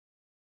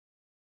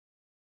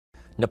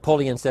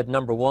Napoleon said,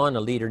 number one,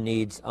 a leader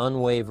needs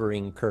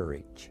unwavering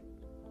courage.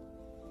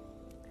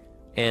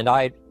 And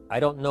I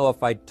don't know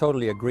if I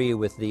totally agree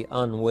with the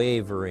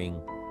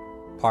unwavering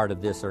part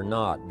of this or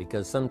not,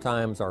 because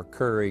sometimes our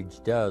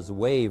courage does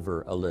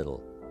waver a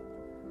little.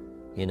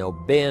 You know,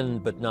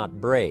 bend but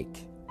not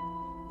break.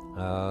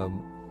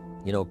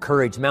 You know,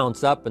 courage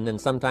mounts up, and then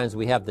sometimes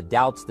we have the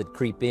doubts that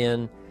creep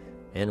in,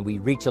 and we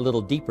reach a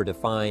little deeper to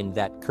find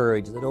that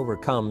courage that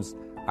overcomes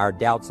our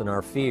doubts and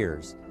our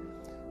fears.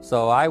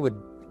 So I would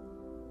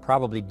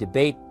probably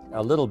debate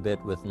a little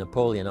bit with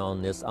Napoleon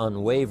on this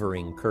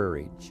unwavering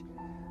courage,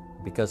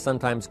 because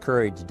sometimes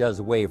courage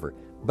does waver.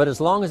 But as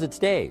long as it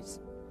stays,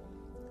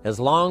 as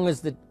long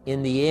as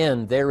in the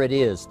end there it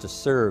is to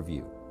serve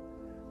you,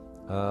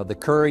 the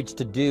courage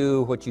to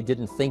do what you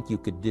didn't think you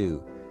could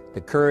do,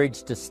 the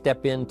courage to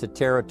step into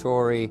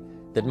territory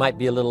that might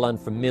be a little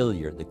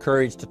unfamiliar, the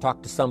courage to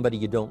talk to somebody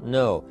you don't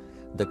know,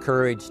 the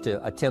courage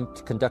to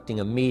attempt conducting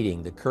a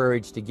meeting, the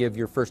courage to give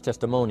your first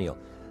testimonial,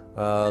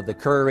 the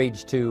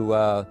courage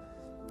to,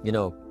 you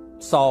know,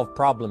 solve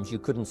problems you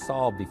couldn't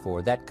solve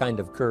before, that kind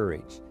of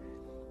courage.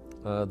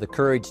 The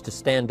courage to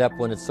stand up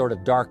when it's sort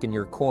of dark in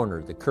your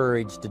corner, the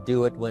courage to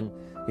do it when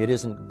it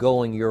isn't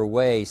going your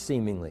way,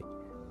 seemingly.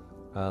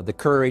 The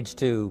courage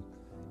to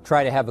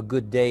try to have a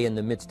good day in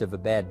the midst of a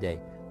bad day,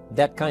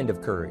 that kind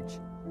of courage.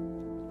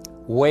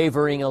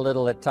 Wavering a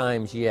little at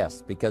times,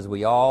 yes, because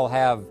we all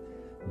have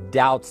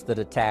doubts that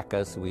attack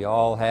us. We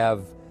all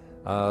have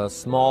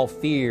small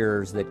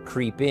fears that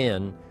creep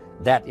in.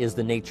 That is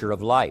the nature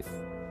of life.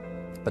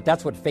 But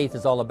that's what faith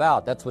is all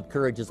about. That's what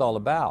courage is all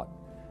about.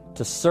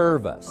 To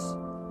serve us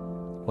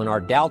when our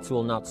doubts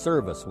will not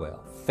serve us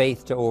well.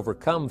 Faith to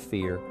overcome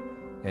fear,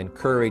 and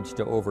courage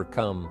to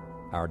overcome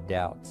our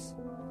doubts.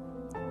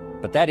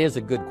 But that is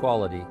a good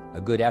quality,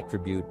 a good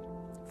attribute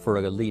for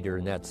a leader,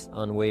 and that's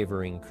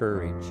unwavering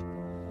courage.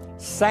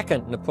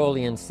 Second,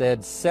 Napoleon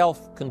said,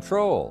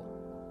 self-control.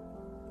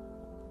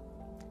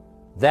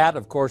 That,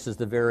 of course, is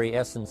the very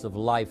essence of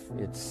life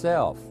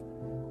itself,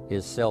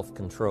 is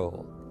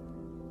self-control.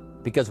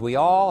 Because we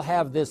all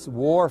have this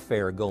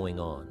warfare going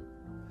on.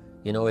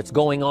 You know, it's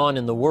going on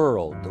in the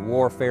world, the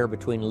warfare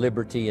between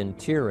liberty and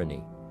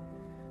tyranny.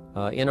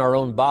 In our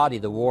own body,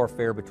 the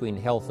warfare between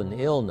health and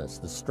illness,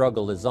 the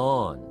struggle is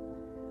on.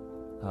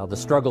 The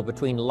struggle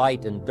between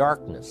light and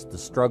darkness, the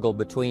struggle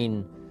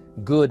between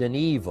good and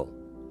evil.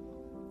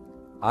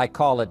 I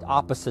call it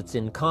opposites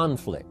in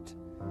conflict.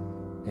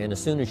 And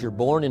as soon as you're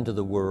born into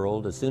the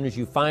world, as soon as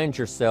you find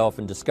yourself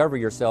and discover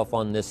yourself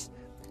on this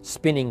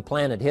spinning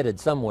planet headed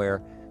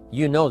somewhere,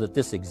 you know that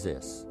this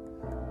exists.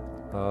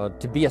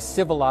 To be a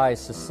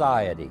civilized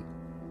society,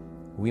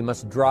 we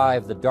must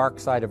drive the dark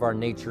side of our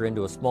nature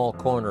into a small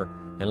corner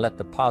and let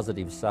the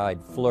positive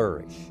side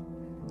flourish.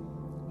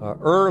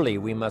 Early,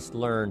 we must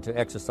learn to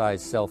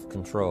exercise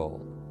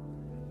self-control.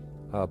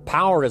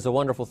 Power is a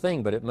wonderful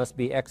thing, but it must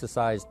be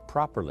exercised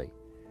properly.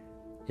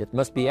 It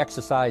must be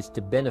exercised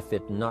to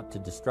benefit and not to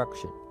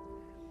destruction.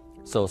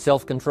 So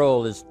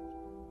self-control is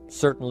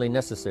certainly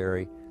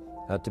necessary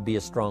to be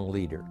a strong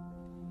leader,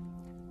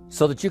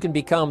 so that you can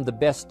become the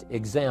best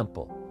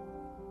example.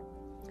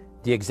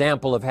 The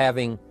example of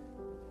having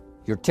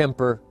your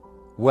temper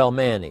well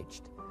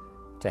managed,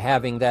 to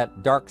having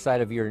that dark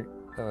side of your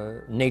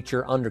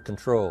nature under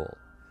control.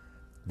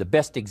 The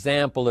best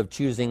example of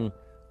choosing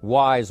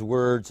wise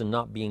words and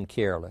not being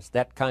careless,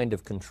 that kind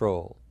of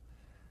control.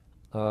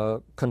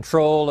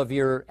 Control of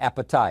your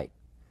appetite,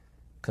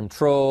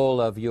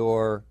 control of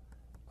your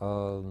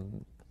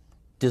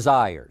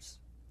desires,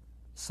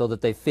 so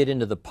that they fit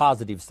into the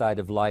positive side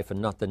of life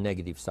and not the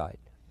negative side.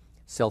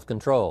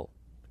 Self-control,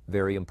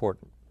 very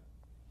important.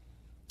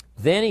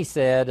 Then he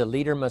said a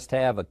leader must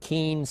have a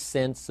keen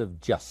sense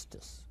of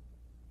justice.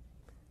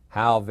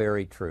 How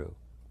very true.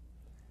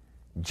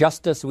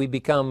 Justice we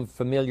become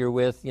familiar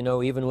with, you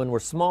know, even when we're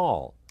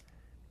small.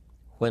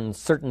 When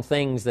certain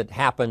things that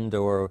happened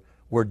or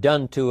were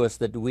done to us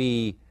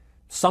that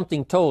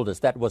something told us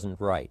that wasn't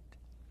right.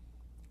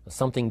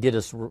 Someone did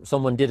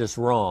us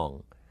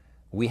wrong.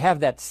 We have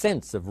that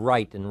sense of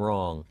right and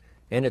wrong,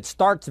 and it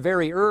starts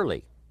very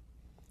early.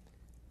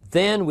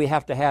 Then we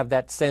have to have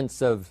that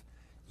sense of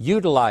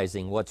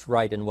utilizing what's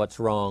right and what's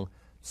wrong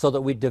so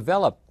that we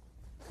develop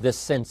this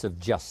sense of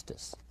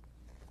justice,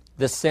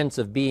 this sense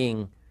of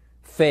being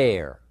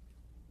fair,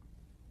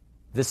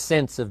 this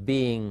sense of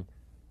being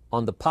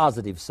on the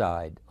positive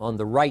side, on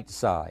the right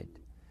side.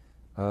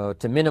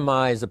 To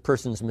minimize a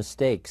person's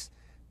mistakes,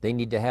 they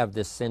need to have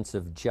this sense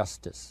of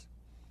justice.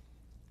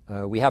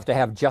 We have to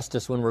have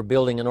justice when we're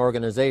building an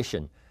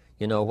organization.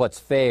 You know, what's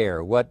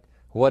fair, what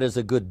is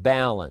a good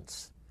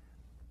balance.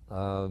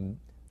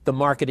 The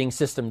marketing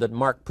system that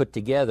Mark put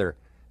together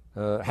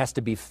has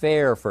to be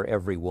fair for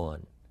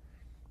everyone.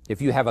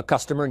 If you have a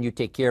customer and you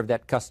take care of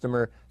that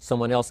customer,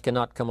 someone else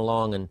cannot come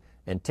along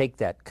and take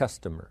that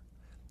customer.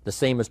 The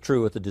same is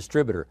true with the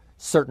distributor.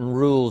 Certain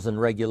rules and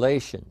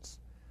regulations,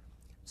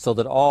 so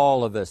that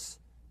all of us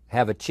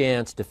have a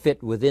chance to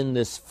fit within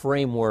this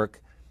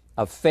framework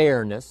of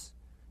fairness,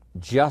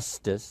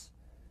 justice,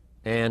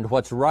 and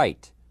what's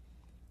right.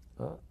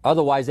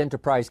 Otherwise,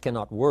 enterprise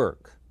cannot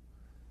work.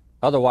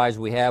 Otherwise,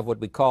 we have what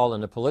we call,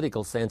 in a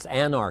political sense,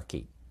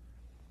 anarchy,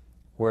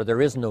 where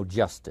there is no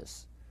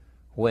justice,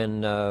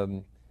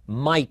 when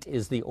might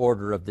is the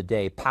order of the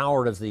day,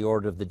 power is the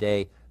order of the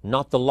day,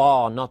 not the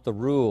law, not the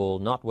rule,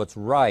 not what's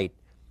right,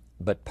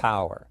 but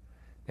power.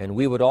 And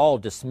we would all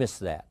dismiss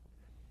that.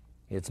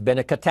 It's been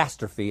a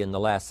catastrophe in the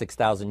last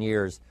 6,000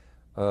 years,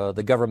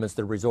 the governments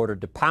that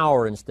resorted to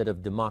power instead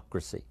of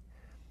democracy,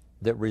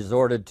 that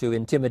resorted to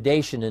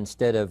intimidation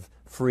instead of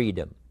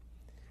freedom.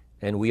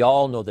 And we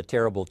all know the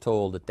terrible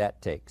toll that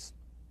that takes.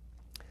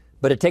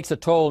 But it takes a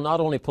toll not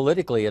only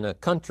politically in a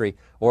country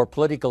or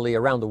politically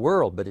around the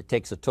world, but it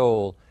takes a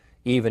toll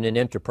even in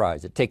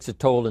enterprise. It takes a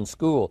toll in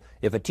school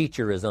if a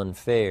teacher is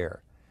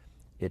unfair.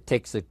 It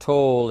takes a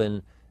toll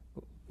in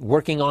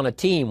working on a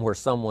team where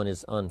someone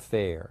is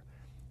unfair,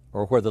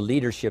 or where the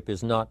leadership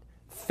is not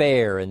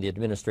fair in the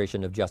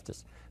administration of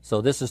justice.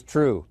 So this is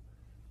true,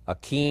 a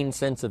keen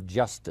sense of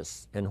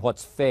justice and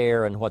what's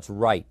fair and what's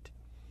right.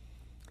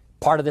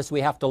 Part of this we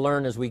have to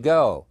learn as we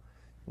go.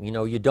 You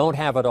know, you don't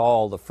have it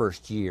all the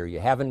first year. You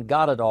haven't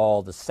got it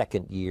all the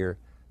second year,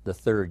 the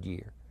third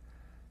year.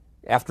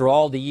 After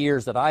all the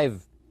years that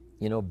I've,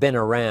 been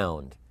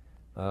around,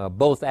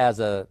 both as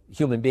a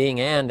human being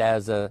and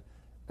as a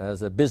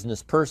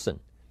business person,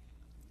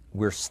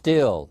 we're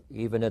still,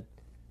 even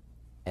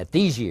at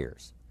these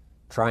years,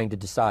 trying to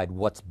decide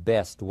what's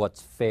best,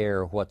 what's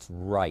fair, what's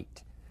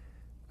right,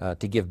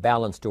 to give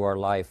balance to our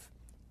life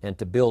and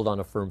to build on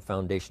a firm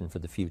foundation for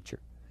the future.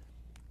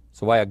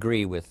 So I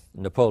agree with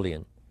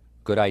Napoleon.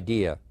 Good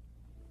idea.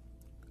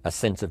 A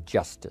sense of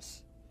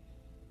justice.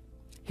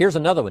 Here's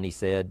another one, he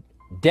said,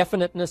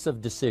 definiteness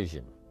of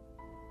decision.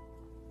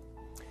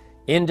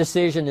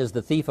 Indecision is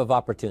the thief of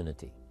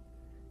opportunity.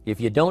 If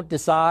you don't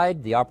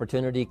decide, the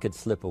opportunity could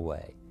slip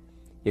away.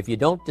 If you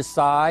don't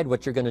decide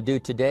what you're going to do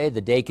today,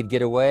 the day could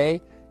get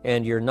away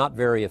and you're not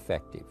very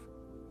effective.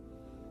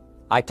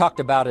 I talked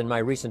about in my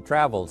recent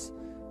travels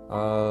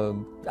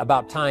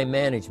about time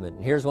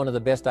management. Here's one of the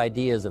best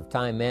ideas of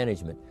time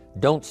management.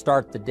 Don't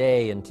start the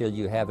day until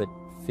you have it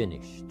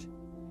finished.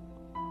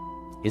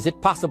 Is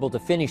it possible to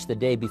finish the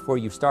day before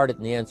you start it?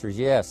 And the answer is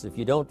yes. If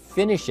you don't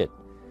finish it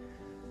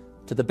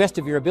to the best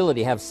of your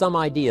ability, have some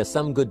idea,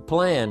 some good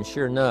plan,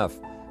 sure enough,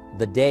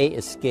 the day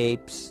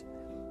escapes.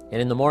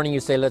 And in the morning you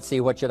say, let's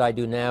see, what should I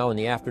do now? In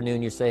the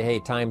afternoon you say,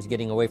 hey, time's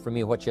getting away from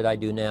me, what should I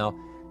do now?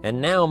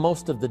 And now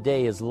most of the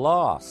day is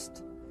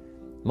lost.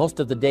 Most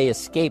of the day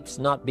escapes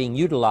not being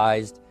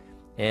utilized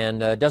and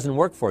doesn't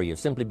work for you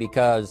simply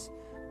because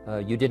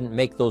you didn't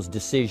make those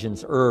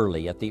decisions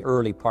early, at the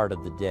early part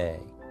of the day.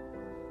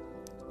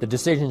 The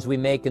decisions we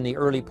make in the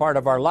early part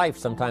of our life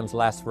sometimes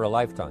last for a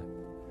lifetime.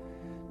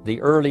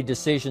 The early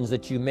decisions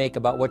that you make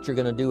about what you're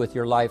going to do with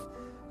your life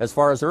as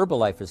far as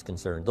Herbalife is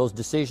concerned, those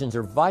decisions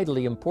are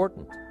vitally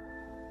important.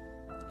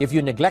 If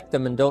you neglect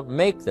them and don't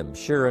make them,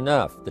 sure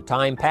enough, the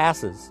time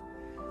passes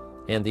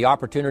and the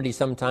opportunity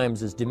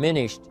sometimes is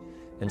diminished,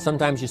 and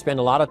sometimes you spend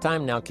a lot of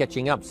time now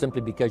catching up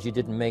simply because you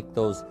didn't make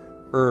those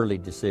early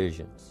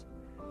decisions.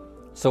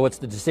 So it's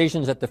the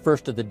decisions at the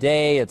first of the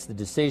day, it's the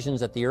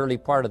decisions at the early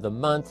part of the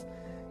month,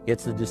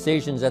 it's the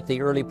decisions at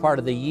the early part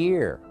of the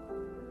year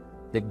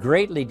that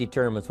greatly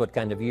determines what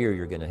kind of year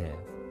you're going to have.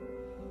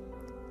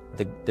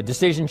 The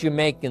decisions you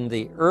make in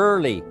the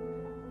early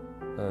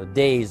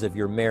days of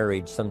your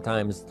marriage,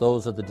 sometimes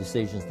those are the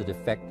decisions that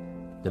affect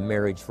the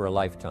marriage for a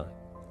lifetime.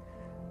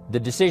 The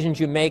decisions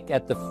you make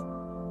at the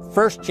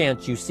first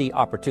chance you see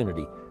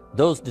opportunity,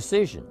 those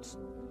decisions,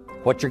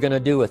 what you're going to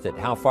do with it,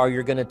 how far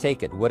you're going to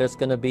take it, what it's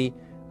going to be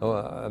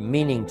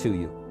meaning to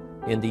you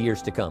in the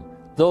years to come.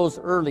 Those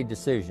early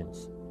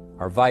decisions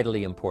are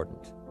vitally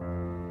important.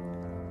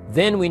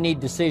 Then we need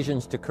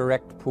decisions to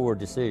correct poor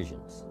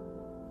decisions,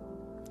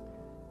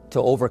 to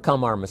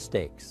overcome our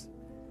mistakes.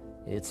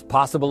 It's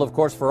possible, of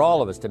course, for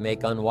all of us to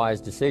make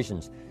unwise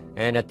decisions.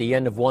 And at the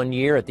end of 1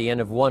 year, at the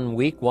end of 1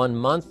 week, 1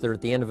 month, or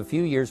at the end of a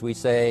few years, we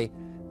say,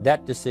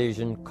 that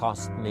decision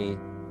cost me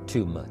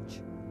too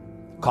much.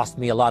 Cost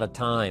me a lot of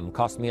time,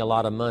 cost me a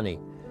lot of money,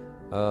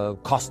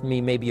 cost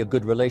me maybe a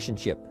good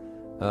relationship,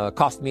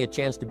 cost me a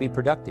chance to be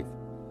productive.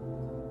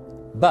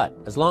 But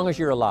as long as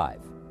you're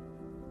alive,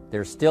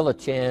 there's still a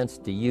chance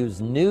to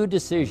use new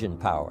decision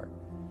power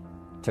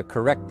to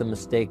correct the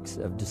mistakes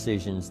of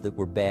decisions that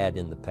were bad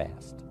in the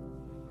past.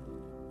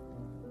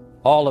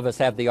 All of us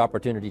have the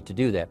opportunity to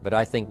do that, but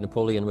I think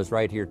Napoleon was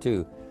right here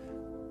too.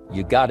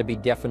 You got to be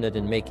definite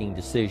in making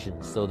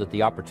decisions so that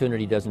the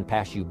opportunity doesn't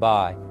pass you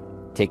by.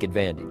 Take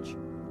advantage.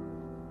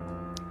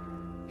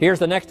 Here's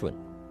the next one.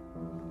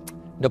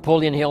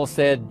 Napoleon Hill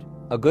said,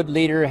 a good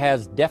leader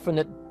has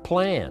definite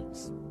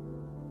plans.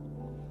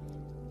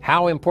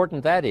 How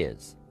important that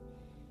is.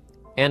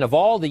 And of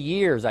all the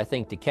years, I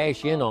think, to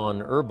cash in on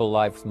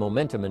Herbalife's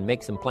momentum and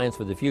make some plans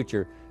for the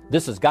future,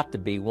 this has got to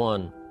be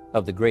one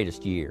of the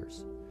greatest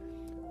years.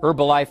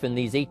 Herbalife in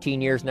these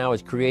 18 years now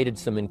has created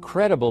some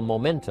incredible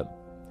momentum,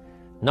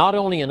 not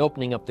only in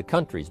opening up the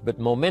countries, but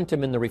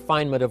momentum in the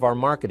refinement of our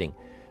marketing,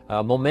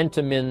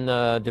 momentum in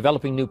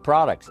developing new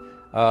products,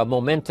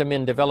 momentum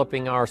in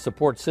developing our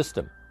support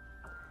system.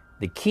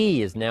 The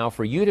key is now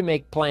for you to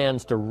make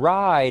plans to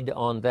ride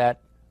on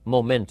that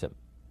momentum.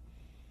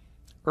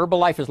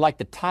 Herbalife is like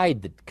the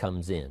tide that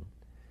comes in,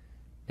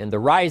 and the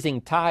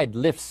rising tide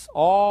lifts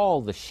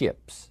all the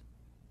ships,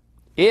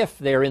 if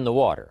they're in the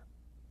water.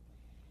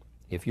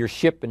 If your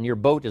ship and your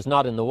boat is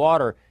not in the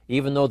water,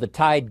 even though the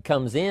tide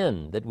comes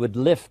in that would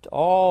lift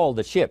all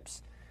the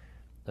ships,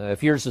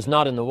 if yours is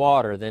not in the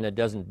water, then it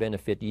doesn't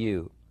benefit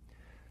you.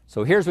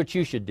 So here's what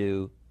you should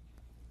do.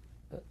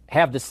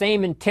 Have the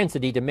same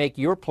intensity to make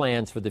your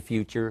plans for the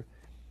future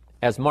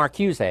as Mark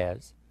Hughes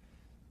has.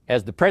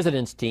 As the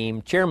President's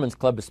team, Chairman's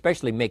Club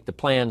especially, make the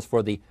plans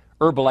for the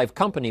Herbalife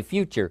Company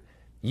future,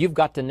 you've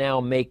got to now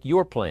make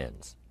your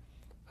plans.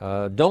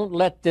 Don't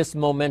let this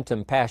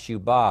momentum pass you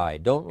by.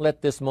 Don't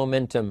let this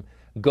momentum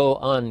go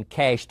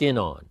uncashed in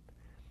on.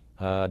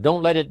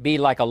 Don't let it be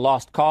like a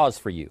lost cause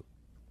for you.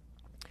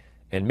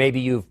 And maybe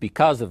you've,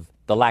 because of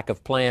the lack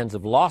of plans,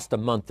 have lost a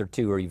month or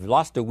two, or you've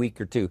lost a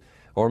week or two,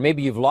 or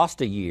maybe you've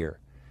lost a year,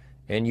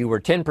 and you were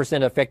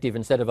 10% effective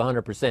instead of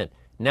 100%.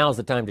 Now's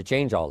the time to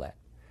change all that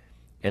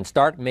and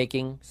start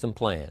making some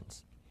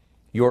plans.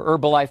 Your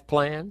Herbalife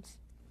plans,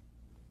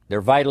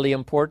 they're vitally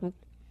important.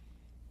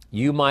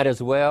 You might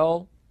as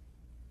well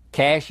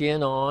cash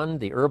in on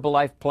the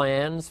Herbalife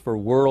plans for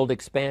world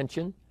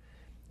expansion,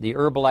 the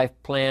Herbalife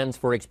plans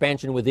for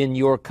expansion within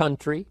your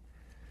country,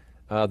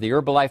 the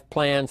Herbalife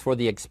plans for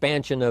the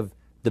expansion of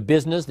the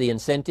business, the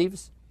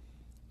incentives.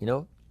 You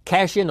know,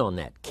 cash in on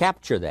that,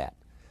 capture that,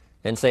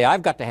 and say,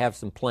 I've got to have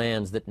some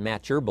plans that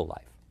match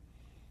Herbalife.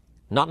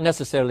 Not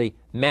necessarily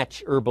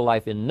match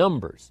Herbalife in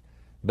numbers,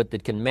 but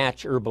that can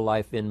match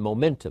Herbalife in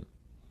momentum,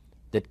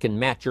 that can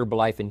match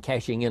Herbalife in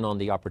cashing in on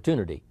the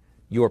opportunity,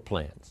 your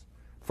plans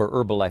for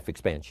Herbalife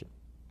expansion.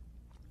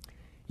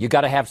 You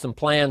got to have some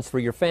plans for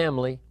your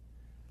family,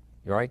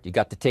 all right? You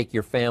got to take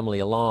your family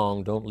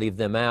along, don't leave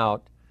them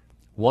out.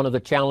 One of the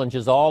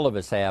challenges all of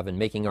us have in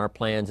making our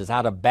plans is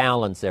how to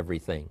balance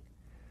everything,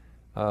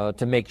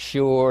 to make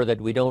sure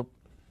that we don't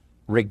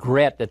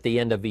regret at the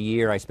end of a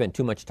year, I spent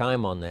too much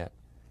time on that.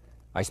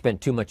 I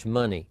spent too much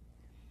money.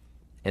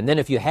 And then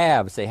if you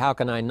have, say, how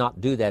can I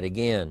not do that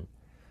again?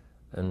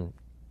 And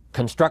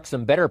construct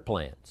some better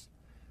plans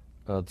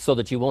so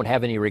that you won't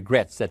have any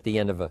regrets at the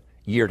end of a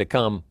year to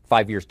come,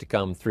 5 years to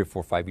come, 3 or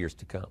 4, 5 years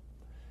to come.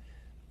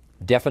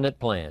 Definite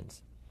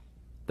plans.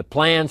 The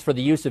plans for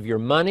the use of your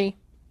money.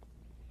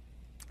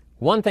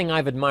 One thing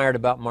I've admired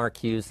about Mark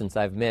Hughes since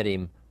I've met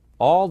him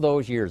all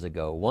those years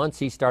ago, once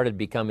he started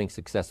becoming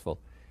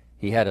successful,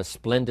 he had a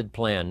splendid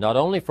plan, not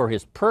only for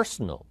his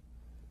personal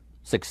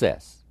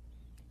success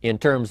in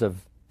terms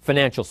of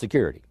financial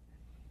security,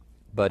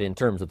 but in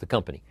terms of the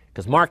company.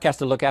 Because Mark has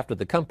to look after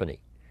the company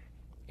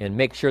and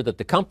make sure that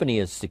the company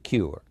is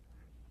secure,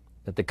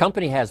 that the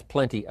company has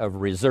plenty of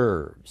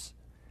reserves,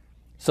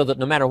 so that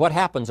no matter what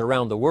happens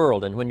around the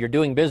world, and when you're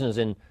doing business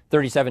in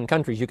 37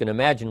 countries, you can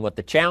imagine what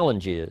the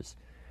challenge is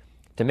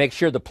to make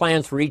sure the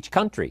plans for each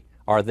country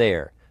are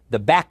there, the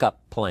backup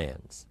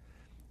plans,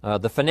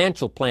 the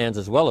financial plans,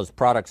 as well as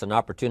products and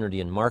opportunity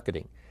and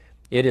marketing.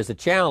 It is a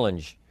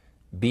challenge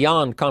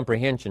beyond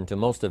comprehension to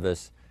most of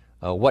us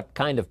what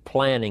kind of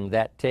planning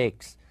that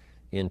takes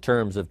in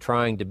terms of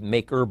trying to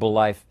make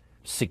Herbalife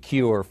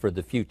secure for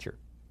the future.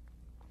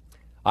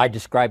 I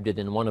described it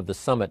in one of the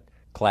summit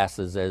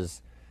classes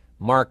as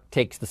Mark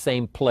takes the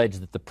same pledge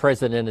that the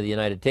President of the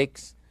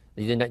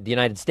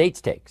United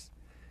States takes,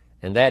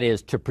 and that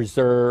is to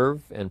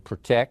preserve and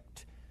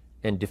protect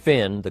and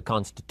defend the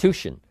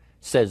Constitution,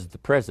 says the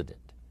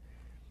President.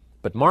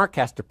 But Mark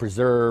has to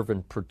preserve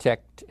and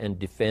protect and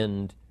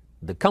defend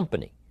the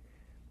company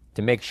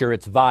to make sure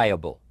it's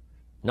viable,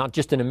 not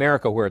just in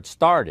America where it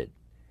started,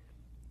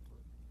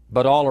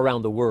 but all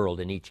around the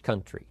world in each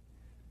country.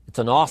 It's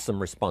an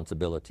awesome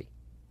responsibility.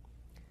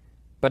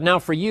 But now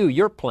for you,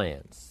 your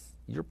plans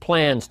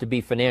to be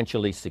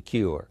financially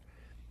secure.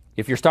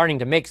 If you're starting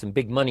to make some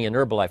big money in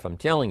Herbalife, I'm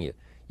telling you,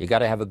 you got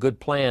to have a good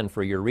plan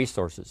for your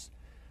resources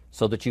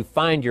so that you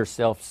find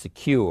yourself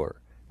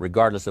secure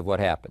regardless of what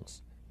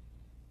happens.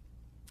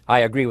 I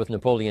agree with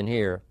Napoleon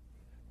here.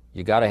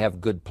 You got to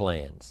have good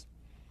plans.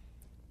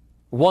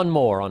 One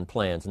more on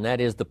plans, and that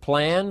is the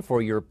plan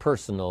for your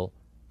personal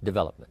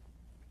development.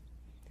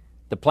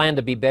 The plan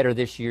to be better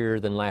this year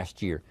than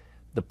last year.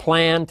 The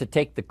plan to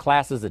take the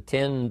classes,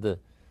 attend the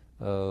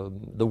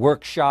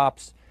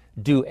workshops,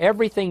 do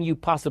everything you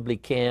possibly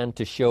can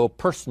to show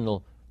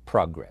personal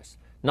progress,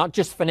 not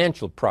just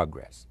financial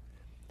progress,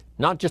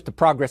 not just the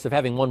progress of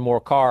having one more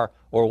car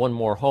or one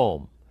more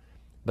home,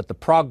 but the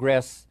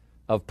progress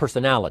of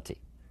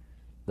personality,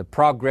 the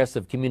progress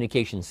of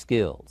communication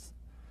skills,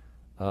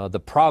 the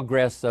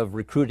progress of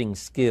recruiting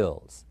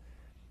skills,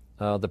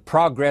 the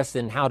progress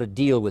in how to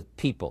deal with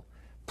people,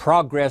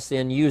 progress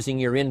in using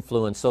your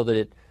influence so that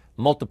it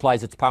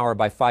multiplies its power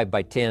by 5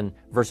 by 10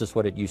 versus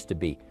what it used to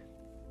be.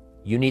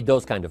 You need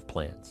those kind of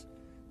plans.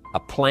 A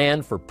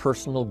plan for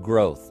personal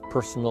growth,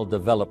 personal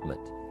development,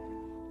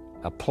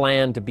 a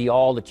plan to be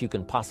all that you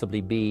can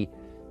possibly be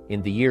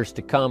in the years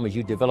to come as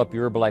you develop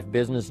your Herbalife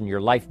business and your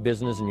life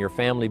business and your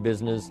family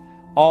business,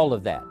 all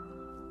of that.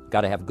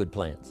 Got to have good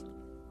plans.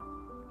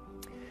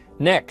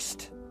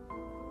 Next,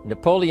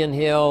 Napoleon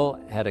Hill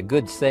had a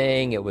good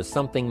saying. It was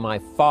something my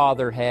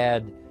father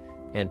had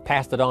and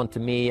passed it on to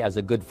me as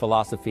a good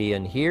philosophy.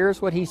 And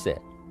here's what he said.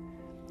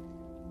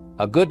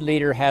 A good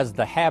leader has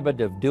the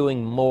habit of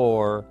doing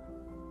more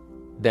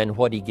than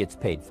what he gets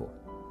paid for.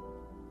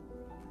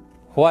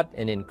 What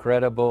an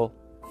incredible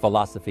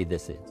philosophy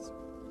this is.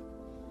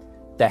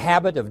 The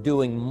habit of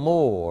doing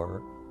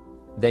more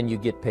than you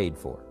get paid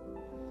for.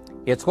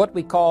 It's what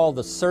we call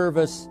the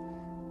service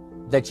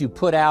that you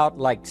put out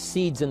like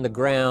seeds in the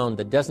ground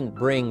that doesn't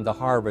bring the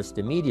harvest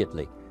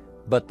immediately,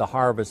 but the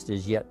harvest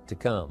is yet to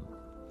come.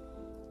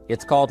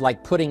 It's called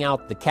like putting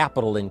out the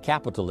capital in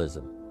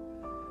capitalism.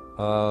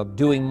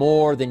 Doing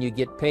more than you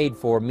get paid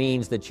for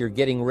means that you're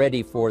getting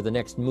ready for the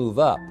next move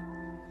up.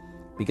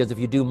 Because if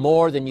you do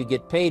more than you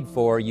get paid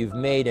for, you've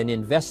made an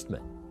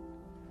investment.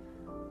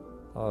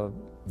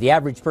 The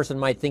average person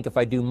might think if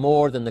I do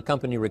more than the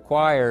company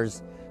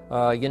requires,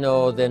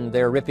 then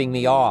they're ripping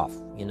me off.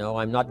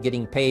 I'm not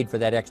getting paid for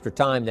that extra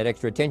time, that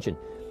extra attention.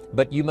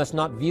 But you must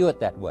not view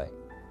it that way.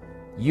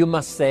 You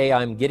must say,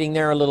 I'm getting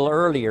there a little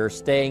earlier,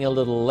 staying a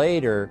little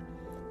later,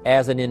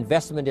 as an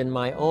investment in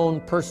my own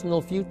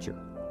personal future.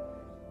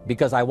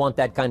 Because I want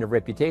that kind of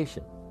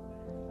reputation.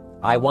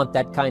 I want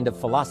that kind of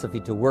philosophy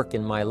to work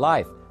in my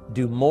life.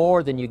 Do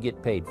more than you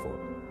get paid for.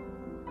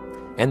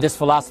 And this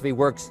philosophy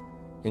works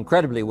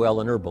incredibly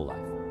well in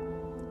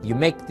Herbalife. You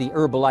make the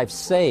Herbalife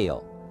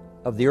sale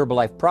of the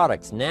Herbalife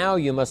products. Now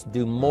you must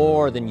do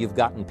more than you've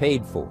gotten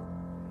paid for.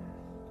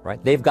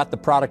 Right? They've got the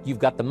product, you've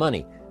got the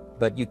money.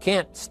 But you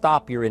can't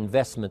stop your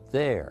investment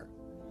there.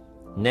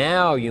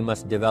 Now you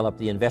must develop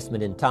the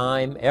investment in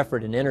time,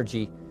 effort, and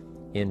energy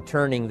in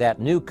turning that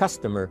new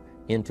customer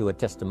into a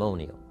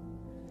testimonial.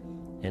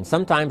 And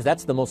sometimes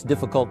that's the most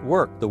difficult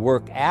work, the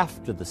work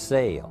after the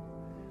sale.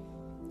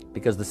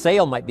 Because the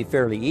sale might be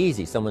fairly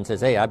easy. Someone says,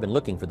 hey, I've been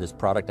looking for this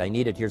product, I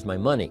need it, here's my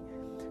money.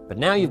 But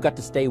now you've got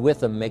to stay with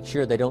them, make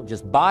sure they don't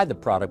just buy the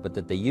product, but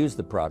that they use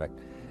the product.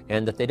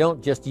 And that they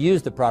don't just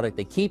use the product,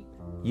 they keep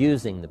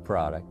using the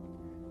product.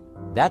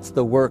 That's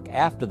the work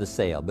after the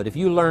sale. But if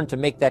you learn to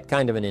make that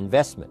kind of an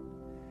investment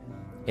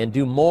and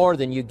do more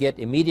than you get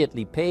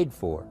immediately paid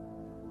for,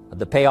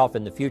 the payoff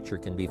in the future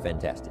can be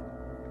fantastic.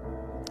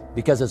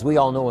 Because as we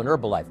all know in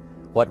Herbalife,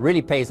 what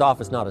really pays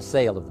off is not a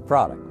sale of the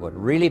product. What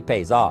really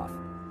pays off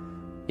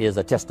is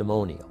a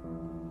testimonial.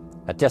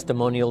 A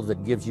testimonial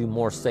that gives you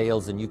more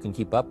sales than you can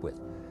keep up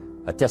with.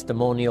 A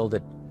testimonial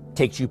that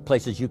takes you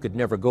places you could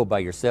never go by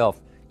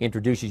yourself,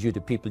 introduces you to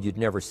people you'd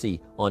never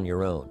see on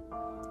your own.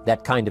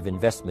 That kind of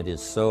investment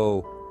is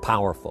so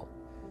powerful.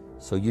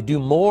 So you do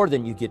more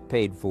than you get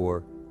paid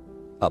for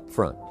up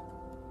front.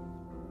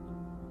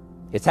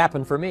 It's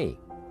happened for me,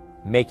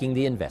 making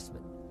the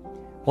investment.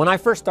 When I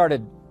first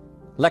started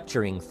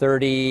lecturing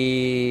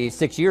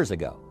 36 years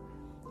ago,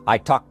 I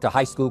talked to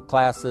high school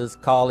classes,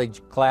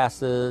 college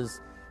classes,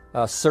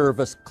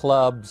 service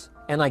clubs,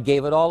 and I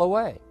gave it all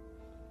away.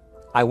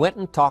 I went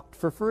and talked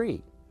for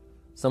free.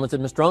 Someone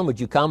said, Mr. Rohn, would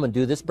you come and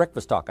do this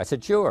breakfast talk? I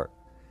said, sure.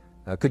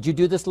 Could you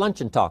do this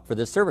luncheon talk for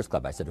this service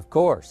club? I said, of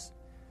course.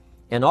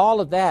 And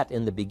all of that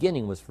in the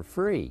beginning was for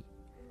free.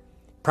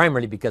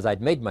 Primarily because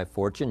I'd made my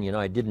fortune,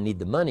 I didn't need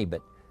the money,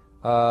 but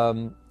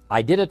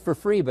I did it for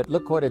free. But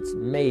look what it's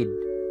made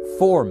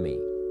for me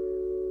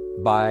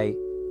by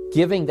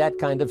giving that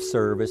kind of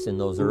service in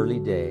those early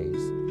days.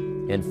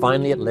 And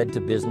finally it led to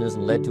business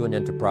and led to an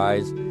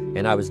enterprise.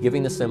 And I was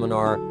giving the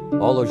seminar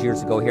all those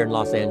years ago here in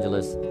Los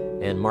Angeles,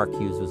 and Mark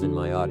Hughes was in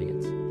my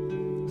audience.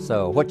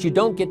 So what you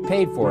don't get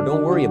paid for,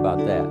 don't worry about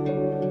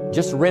that.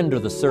 Just render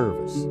the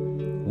service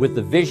with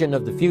the vision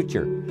of the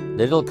future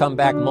that it'll come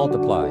back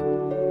multiplied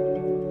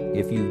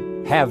if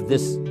you have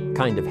this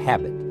kind of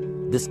habit,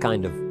 this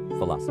kind of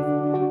philosophy.